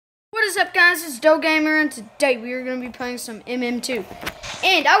is up, guys? It's Doe Gamer, and today we are going to be playing some mm2.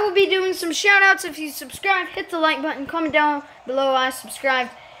 And I will be doing some shout-outs. If you subscribe, hit the like button, comment down below I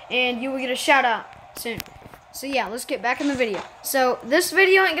subscribed, and you will get a shout-out soon. So yeah, let's get back in the video. So this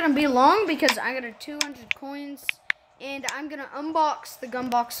video ain't going to be long because I got 200 coins, and I'm going to unbox the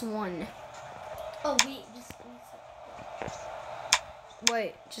Gunbox 1. Oh,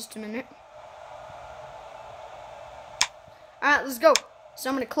 Wait, just a minute. Alright, let's go. So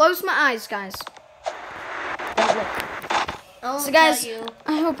I'm gonna close my eyes, guys. Don't look. So guys,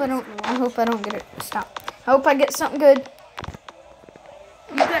 I hope I don't get it. Stop. I hope I get something good.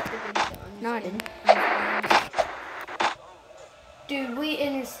 You got the good one. No, I didn't. Dude, we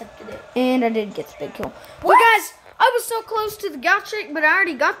intercepted it. And I did get the big kill. But guys, I was so close to the gal trick, but I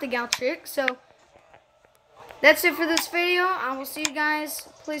already got the gal trick, so that's it for this video. I will see you guys.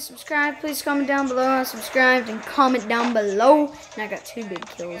 Please subscribe. Please comment down below I subscribed and comment down below. And I got 2 big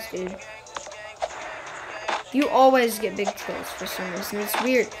kills, dude. You always get big kills for some reason. It's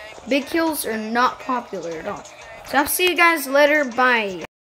weird. Big kills are not popular at all. So I'll see you guys later. Bye.